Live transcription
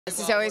This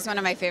is always one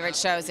of my favorite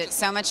shows. It's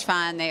so much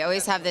fun. They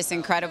always have this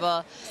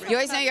incredible, you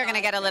always know you're going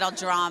to get a little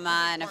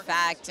drama and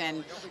effect,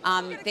 and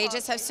they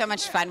just have so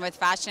much fun with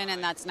fashion,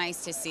 and that's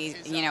nice to see,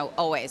 you know,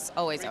 always.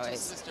 I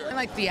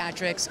like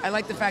theatrics. I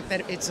like the fact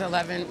that it's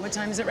 11, what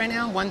time is it right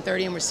now?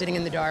 1:30 and we're sitting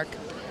in the dark.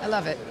 I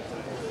love it.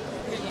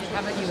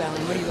 How about you,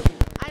 Ellen? What are you looking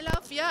for?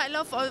 I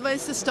love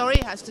always the story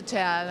it has to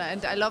tell,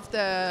 and I love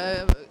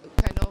the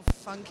kind of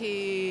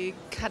funky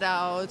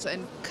cutouts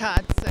and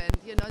cuts, and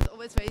you know, it's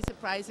always very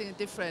surprising and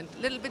different.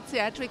 A little bit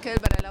theatrical,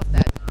 but I love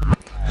that.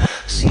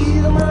 See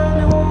the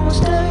man who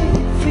almost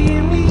died for you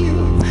and you,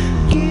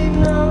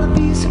 getting all the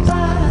piece of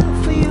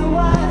pie for your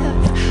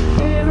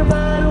wife.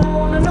 Everybody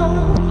wanna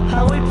know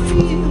how it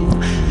feels.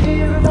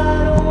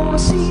 Everybody wanna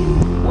see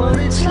what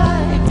it's like.